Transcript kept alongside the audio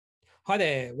Hi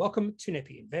there, welcome to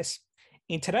kneppyinvests.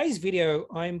 In today's video,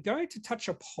 I'm going to touch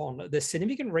upon the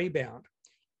significant rebound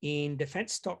in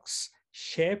defense stocks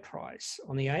share price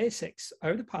on the ASX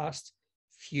over the past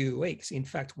few weeks. In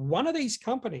fact, one of these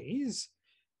companies,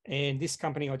 and this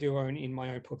company I do own in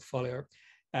my own portfolio,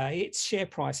 its share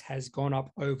price has gone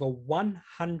up over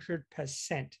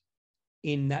 100%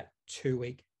 in that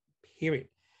 2-week period.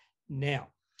 Now,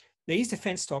 these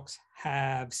defense stocks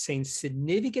have seen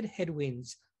significant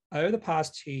headwinds over the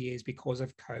past 2 years because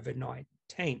of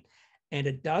COVID-19. And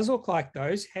it does look like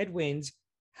those headwinds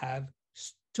have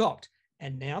stopped.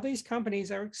 And now these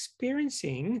companies are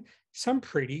experiencing some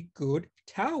pretty good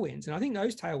tailwinds. And I think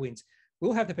those tailwinds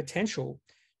will have the potential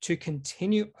to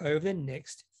continue over the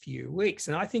next few weeks.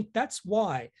 And I think that's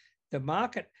why the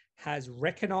market has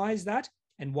recognized that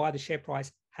and why the share price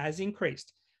has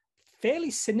increased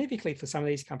fairly significantly for some of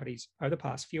these companies over the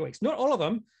past few weeks. Not all of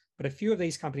them, but a few of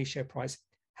these companies' share price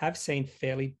have seen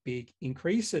fairly big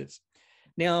increases.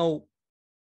 Now,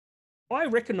 I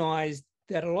recognize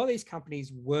that a lot of these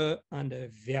companies were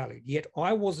undervalued, yet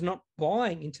I was not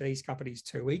buying into these companies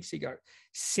 2 weeks ago,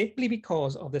 simply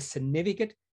because of the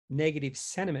significant negative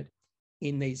sentiment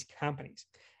in these companies.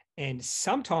 And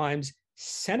sometimes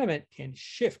sentiment can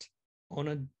shift on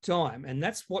a dime. And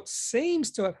that's what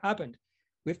seems to have happened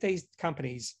with these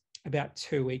companies about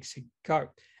 2 weeks ago.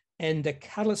 And the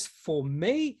catalyst for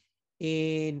me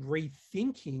in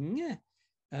rethinking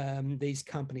these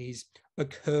companies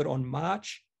occurred on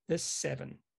March the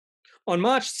 7th. On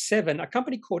March 7, a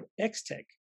company called X-Tech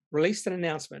released an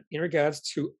announcement in regards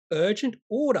to urgent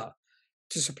order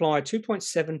to supply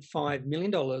 $2.75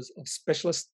 million of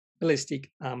specialist ballistic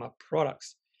armor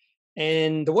products.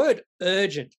 And the word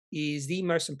urgent is the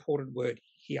most important word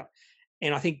here.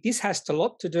 And I think this has a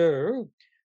lot to do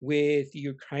with the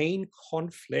Ukraine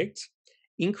conflict,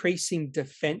 increasing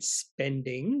defense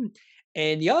spending.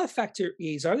 And the other factor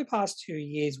is over the past 2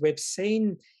 years, we've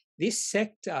seen this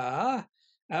sector,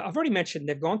 I've already mentioned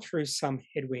they've gone through some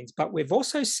headwinds, but we've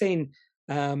also seen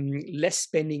less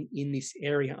spending in this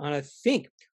area. And I think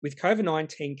with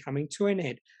COVID-19 coming to an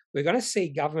end, we're going to see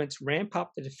governments ramp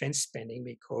up the defense spending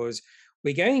because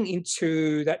we're going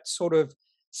into that sort of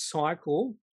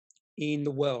cycle in the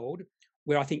world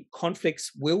where I think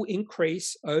conflicts will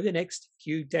increase over the next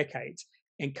few decades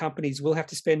and companies will have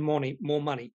to spend more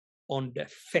money on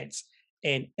defense.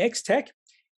 And X-Tech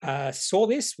saw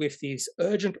this with this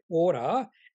urgent order.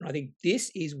 And I think this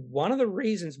is one of the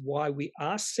reasons why we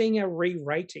are seeing a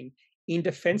re-rating in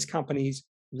defense companies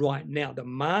right now. The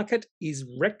market is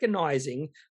recognizing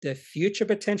the future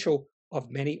potential of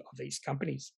many of these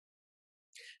companies.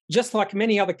 Just like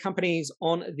many other companies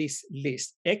on this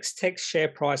list, X-Tech's share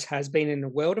price has been in a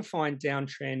well-defined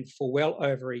downtrend for well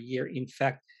over a year. In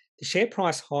fact, the share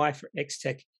price high for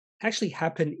X-Tech actually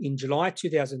happened in July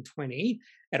 2020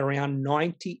 at around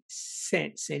 90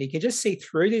 cents. And you can just see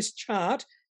through this chart,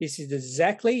 this is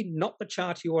exactly not the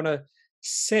chart you want to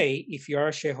see if you're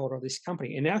a shareholder of this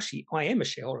company. And actually, I am a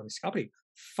shareholder of this company,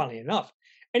 funnily enough.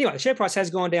 Anyway, the share price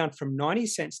has gone down from 90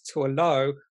 cents to a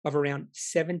low of around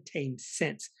 17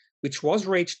 cents, which was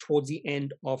reached towards the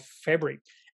end of February.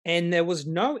 And there was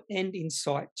no end in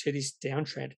sight to this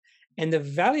downtrend. And the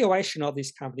valuation of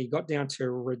this company got down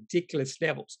to ridiculous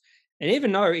levels. And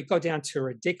even though it got down to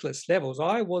ridiculous levels,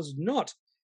 I was not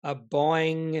a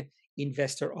buying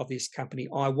investor of this company.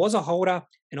 I was a holder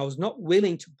and I was not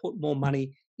willing to put more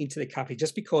money into the company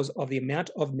just because of the amount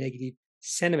of negative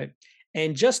sentiment.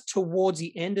 And just towards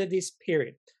the end of this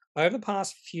period, over the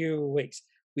past few weeks,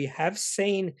 we have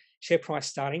seen share price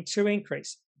starting to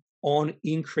increase on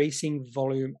increasing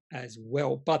volume as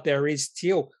well. But there is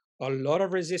still a lot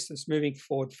of resistance moving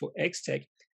forward for X-Tech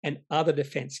and other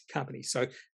defense companies. So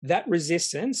that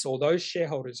resistance, or those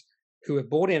shareholders who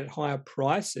have bought in at higher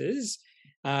prices,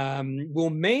 will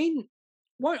mean,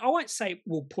 I won't say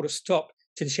will put a stop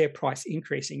to the share price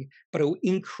increasing, but it will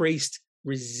increase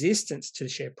resistance to the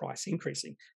share price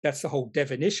increasing. That's the whole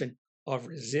definition of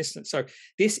resistance. So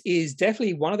this is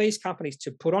definitely one of these companies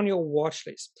to put on your watch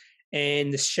list.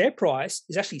 And the share price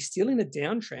is actually still in a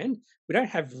downtrend. We don't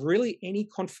have really any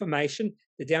confirmation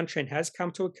the downtrend has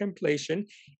come to a completion.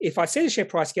 If I see the share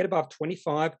price get above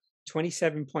 25,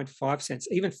 27.5 cents,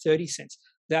 even 30 cents,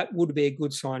 that would be a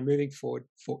good sign moving forward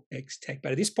for X-Tech.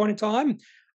 But at this point in time,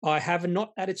 I have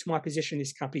not added to my position in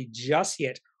this company just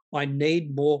yet. I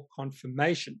need more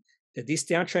confirmation that this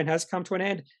downtrend has come to an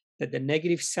end, that the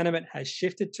negative sentiment has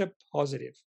shifted to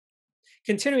positive.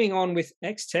 Continuing on with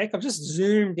X-Tech, I've just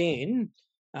zoomed in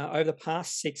over the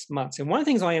past 6 months. And one of the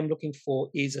things I am looking for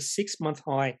is a 6-month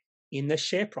high in the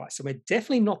share price. So we're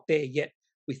definitely not there yet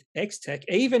with X-Tech,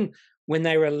 even when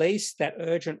they released that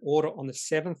urgent order on the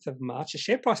 7th of March, the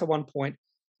share price at one point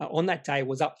on that day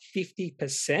was up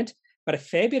 50%, but a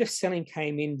fair bit of selling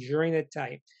came in during that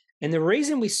day. And the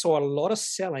reason we saw a lot of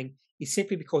selling is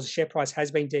simply because the share price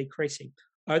has been decreasing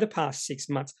over the past 6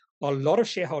 months. A lot of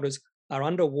shareholders are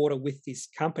underwater with this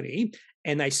company,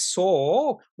 and they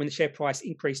saw when the share price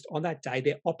increased on that day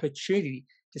their opportunity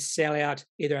to sell out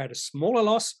either at a smaller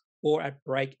loss or at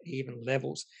break-even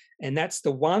levels. And that's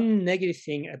the one negative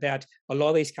thing about a lot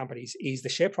of these companies is the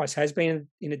share price has been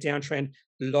in a downtrend,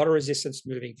 a lot of resistance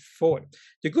moving forward.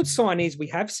 The good sign is we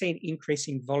have seen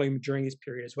increasing volume during this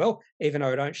period as well, even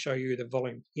though I don't show you the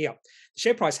volume here. The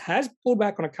share price has pulled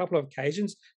back on a couple of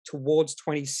occasions towards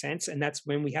 20 cents, and that's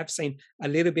when we have seen a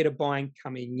little bit of buying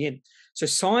coming in. So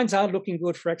signs are looking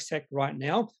good for XTech right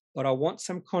now, but I want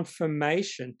some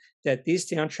confirmation that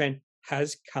this downtrend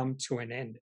has come to an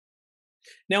end.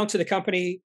 Now onto the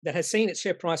company that has seen its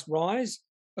share price rise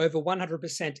over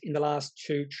 100% in the last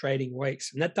 2 trading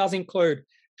weeks. And that does include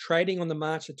trading on the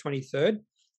March the 23rd.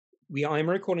 I am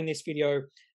recording this video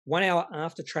 1 hour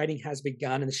after trading has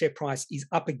begun, and the share price is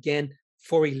up again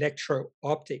for Electro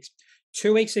Optics.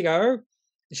 2 weeks ago,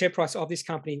 the share price of this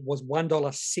company was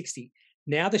 $1.60.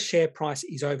 Now the share price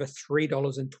is over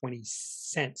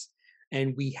 $3.20.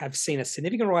 And we have seen a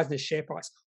significant rise in the share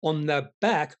price on the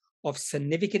back of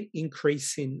significant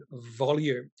increase in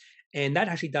volume. And that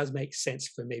actually does make sense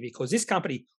for me because this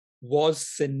company was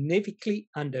significantly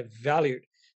undervalued.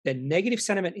 The negative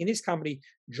sentiment in this company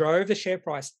drove the share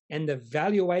price and the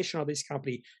valuation of this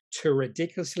company to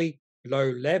ridiculously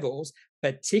low levels,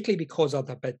 particularly because of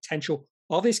the potential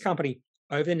of this company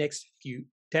over the next few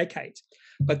decades.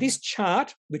 But this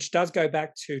chart, which does go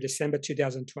back to December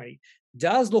 2020,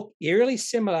 does look eerily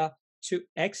similar to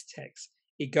XTech's.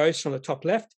 It goes from the top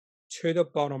left to the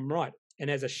bottom right. And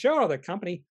as a shareholder of the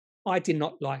company, I did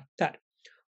not like that.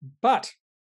 But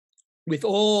with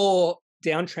all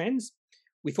downtrends,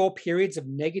 with all periods of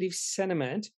negative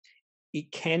sentiment,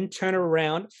 it can turn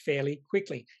around fairly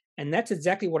quickly. And that's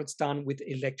exactly what it's done with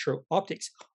Electro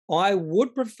Optics. I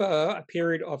would prefer a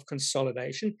period of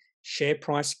consolidation, share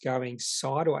price going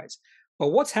sideways. But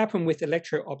what's happened with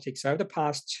Electro Optics over the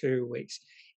past 2 weeks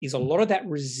is a lot of that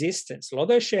resistance, a lot of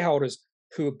those shareholders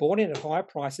who were bought in at higher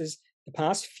prices the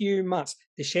past few months,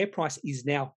 the share price is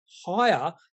now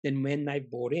higher than when they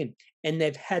bought in. And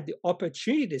they've had the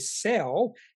opportunity to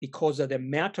sell because of the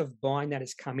amount of buying that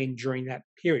has come in during that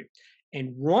period.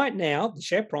 And right now, the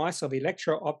share price of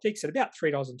Electro Optics at about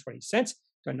 $3.20,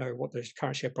 don't know what the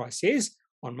current share price is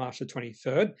on March the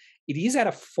 23rd, it is at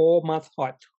a 4-month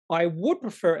high. I would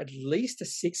prefer at least a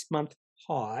 6-month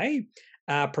high,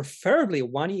 preferably a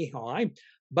 1-year high,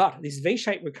 but this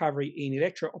V-shaped recovery in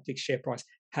Electro Optics share price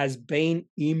has been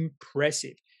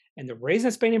impressive. And the reason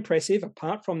it's been impressive,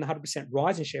 apart from the 100%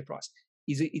 rise in share price,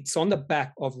 is it's on the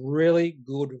back of really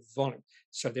good volume.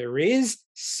 So there is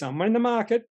someone in the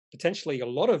market, potentially a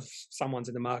lot of someone's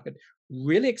in the market,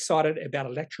 really excited about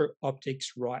Electro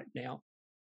Optics right now.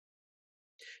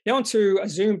 Now onto a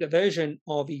zoomed version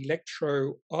of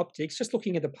Electro Optics, just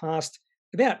looking at the past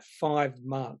about 5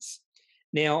 months.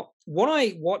 Now,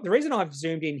 the reason I've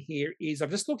zoomed in here is I'm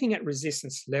just looking at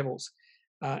resistance levels.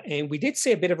 And we did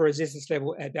see a bit of a resistance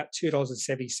level at about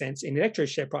 $2.70, and Electro's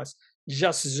share price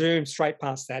just zoomed straight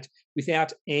past that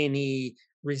without any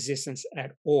resistance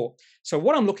at all. So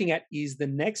what I'm looking at is the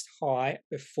next high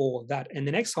before that. And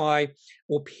the next high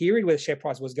or period where the share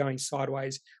price was going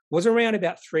sideways was around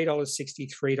about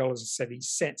 $3.60,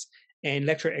 $3.70. And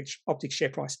Electro Optics share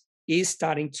price is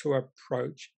starting to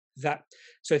approach that.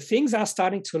 So things are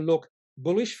starting to look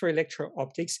bullish for Electro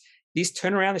Optics. This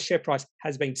turnaround, the share price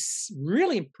has been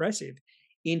really impressive.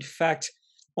 In fact,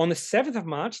 on the 7th of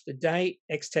March, the day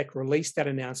XTech released that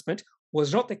announcement,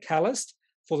 was not the catalyst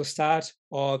for the start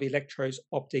of Electro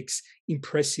Optics'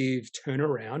 impressive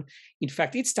turnaround. In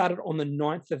fact, it started on the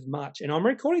 9th of March, and I'm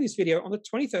recording this video on the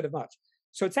 23rd of March.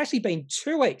 So it's actually been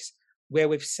 2 weeks where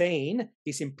we've seen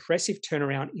this impressive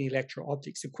turnaround in Electro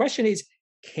Optics. The question is,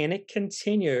 can it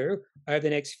continue over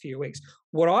the next few weeks?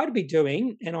 What I'd be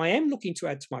doing, and I am looking to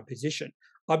add to my position,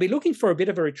 I'd be looking for a bit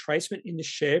of a retracement in the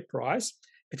share price,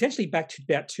 potentially back to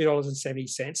about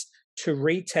 $2.70 to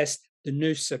retest the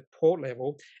new support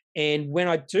level. And when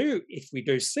if we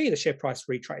do see the share price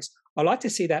retrace, I'd like to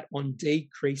see that on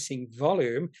decreasing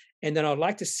volume, and then I'd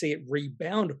like to see it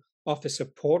rebound off the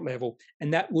support level.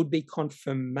 And that would be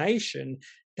confirmation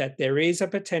that there is a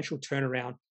potential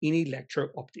turnaround in Electro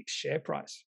Optics share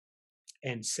price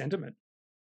and sentiment.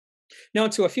 Now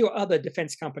to a few other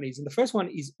defense companies, and the first one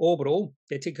is Orbital.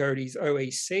 Their ticker code is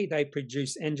OEC. They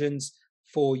produce engines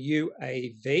for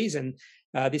UAVs, and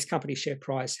this company's share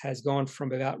price has gone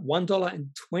from about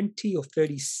 $1.20 or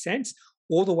 30 cents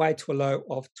all the way to a low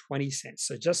of 20 cents.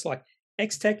 So just like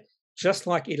X-Tech, just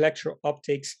like Electro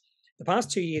Optics, the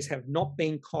past 2 years have not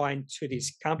been kind to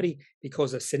this company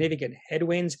because of significant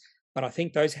headwinds, but I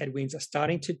think those headwinds are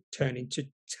starting to turn into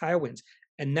tailwinds.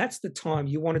 And that's the time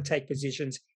you want to take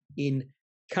positions in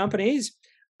companies.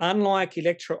 Unlike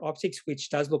Electro Optics, which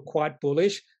does look quite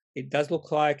bullish, it does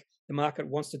look like the market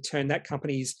wants to turn that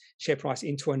company's share price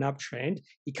into an uptrend.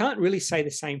 You can't really say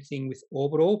the same thing with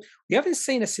Orbital. We haven't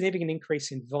seen a significant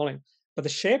increase in volume, but the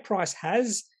share price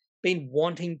has been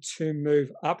wanting to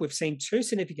move up. We've seen two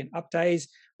significant up days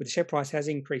where the share price has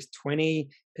increased 20%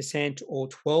 or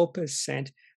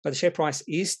 12%, but the share price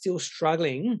is still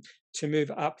struggling to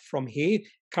move up from here.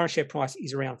 Current share price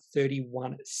is around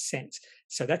 31 cents.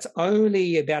 So that's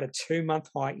only about a 2-month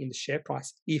high in the share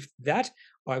price. If that,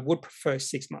 I would prefer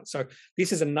 6 months. So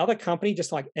this is another company,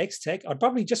 just like X-Tech. I'd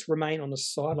probably just remain on the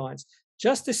sidelines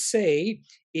just to see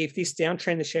if this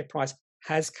downtrend in the share price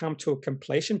has come to a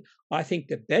completion. I think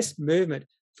the best movement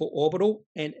for Orbital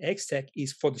and X-Tech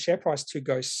is for the share price to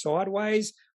go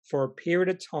sideways for a period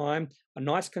of time, a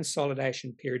nice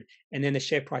consolidation period, and then the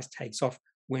share price takes off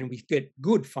when we get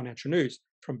good financial news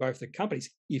from both the companies,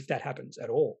 if that happens at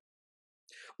all.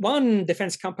 One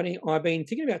defense company I've been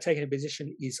thinking about taking a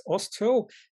position is Austal.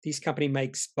 This company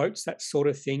makes boats, that sort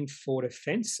of thing for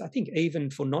defense, I think even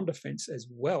for non-defense as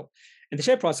well. And the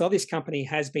share price of this company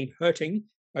has been hurting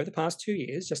over the past 2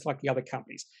 years, just like the other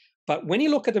companies. But when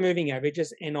you look at the moving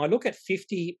averages, and I look at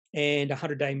 50 and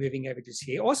 100-day moving averages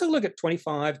here, I also look at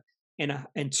 25 and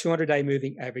 200-day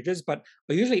moving averages, but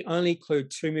I usually only include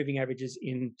 2 moving averages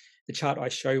in the chart I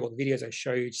show you or the videos I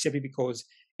show you, simply because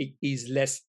it is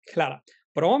less clutter.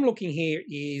 But all I'm looking here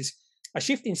is a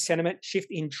shift in sentiment, shift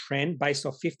in trend based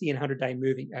off 50 and 100-day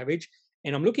moving average.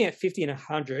 And I'm looking at 50 and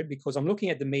 100 because I'm looking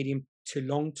at the medium to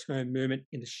long-term movement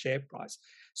in the share price.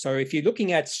 So if you're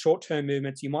looking at short-term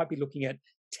movements, you might be looking at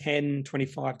 10,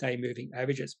 25-day moving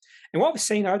averages. And what we've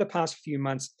seen over the past few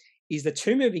months is the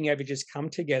 2 moving averages come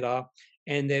together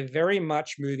and they're very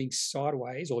much moving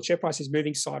sideways, or the share price is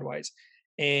moving sideways.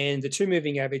 And the 2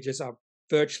 moving averages are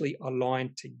virtually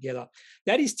aligned together.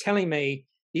 That is telling me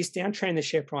this downtrend in the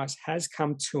share price has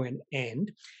come to an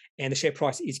end and the share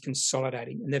price is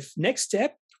consolidating. And the next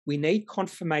step, we need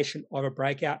confirmation of a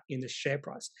breakout in the share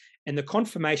price. And the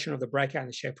confirmation of the breakout in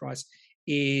the share price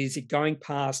is going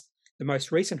past the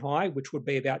most recent high, which would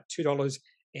be about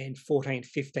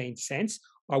 $2.14-15.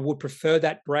 I would prefer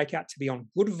that breakout to be on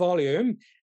good volume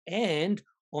and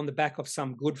on the back of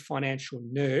some good financial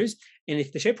news. And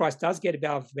if the share price does get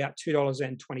above about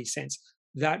 $2.20,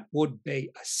 that would be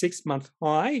a 6-month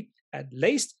high at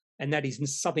least. And that is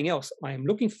something else I am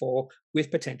looking for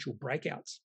with potential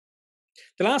breakouts.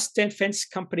 The last defense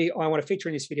company I want to feature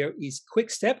in this video is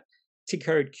Quickstep,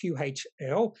 ticker code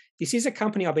QHL. This is a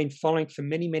company I've been following for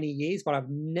many, many years, but I've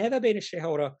never been a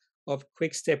shareholder of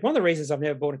Quickstep. One of the reasons I've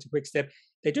never bought into Quickstep,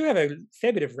 they do have a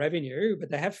fair bit of revenue, but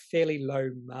they have fairly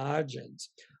low margins.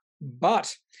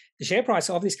 But the share price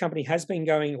of this company has been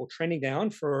going or trending down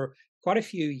for quite a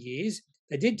few years.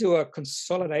 They did do a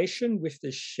consolidation with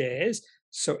the shares.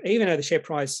 So even though the share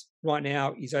price right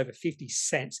now is over 50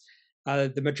 cents,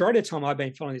 the majority of the time I've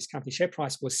been following this company, share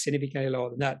price was significantly lower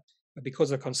than that. But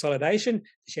because of consolidation,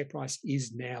 the share price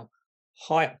is now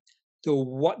higher.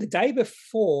 The day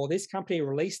before this company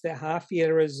released their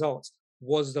half-year results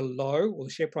was the low, or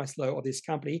the share price low of this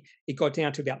company. It got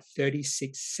down to about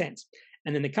 36 cents.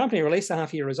 And then the company released the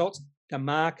half-year results. The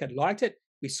market liked it.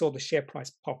 We saw the share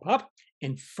price pop up.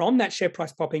 And from that share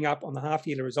price popping up on the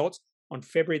half-year results on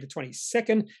February the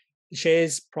 22nd, the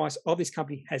shares price of this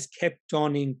company has kept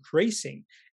on increasing.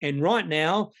 And right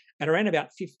now, at around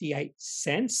about 58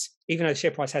 cents, even though the share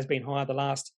price has been higher the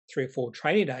last 3 or 4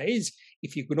 trading days,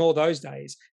 if you ignore those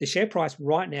days, the share price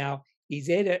right now is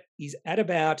at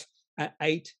about an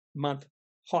 8-month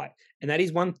high. And that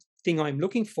is one thing I'm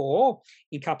looking for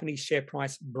in companies' share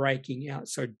price breaking out.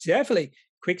 So definitely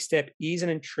Quickstep is an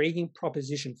intriguing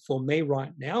proposition for me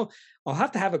right now. I'll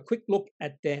have to have a quick look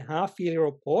at their half-yearly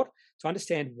report to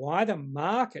understand why the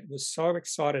market was so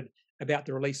excited about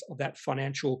the release of that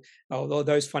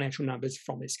those financial numbers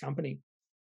from this company.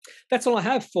 That's all I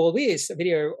have for this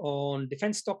video on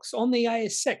defense stocks on the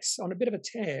ASX on a bit of a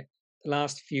tear the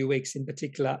last few weeks, in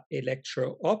particular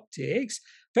Electro Optics.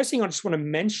 First thing I just want to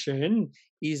mention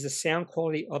is the sound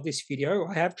quality of this video.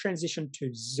 I have transitioned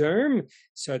to Zoom,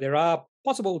 so there are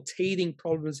possible teething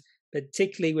problems,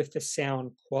 particularly with the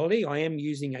sound quality. I am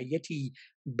using a Yeti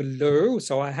Blue,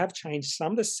 so I have changed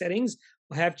some of the settings.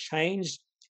 I have changed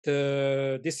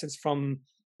the distance from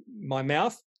my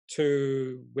mouth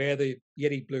to where the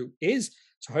Yeti Blue is.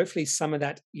 So hopefully some of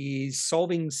that is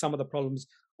solving some of the problems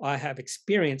I have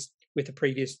experienced with the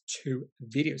previous two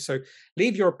videos. So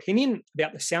leave your opinion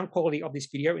about the sound quality of this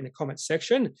video in the comments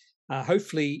section.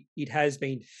 Hopefully it has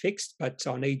been fixed, but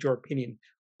I need your opinion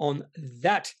on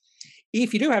that.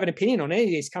 If you do have an opinion on any of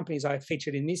these companies I have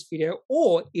featured in this video,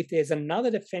 or if there's another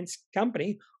defense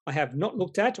company I have not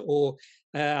looked at or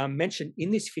mentioned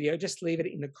in this video, just leave it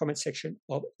in the comment section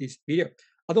of this video.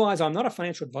 Otherwise, I'm not a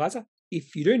financial advisor.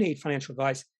 If you do need financial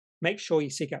advice, make sure you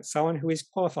seek out someone who is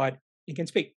qualified and can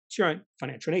speak to your own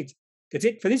financial needs. That's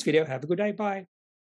it for this video. Have a good day. Bye.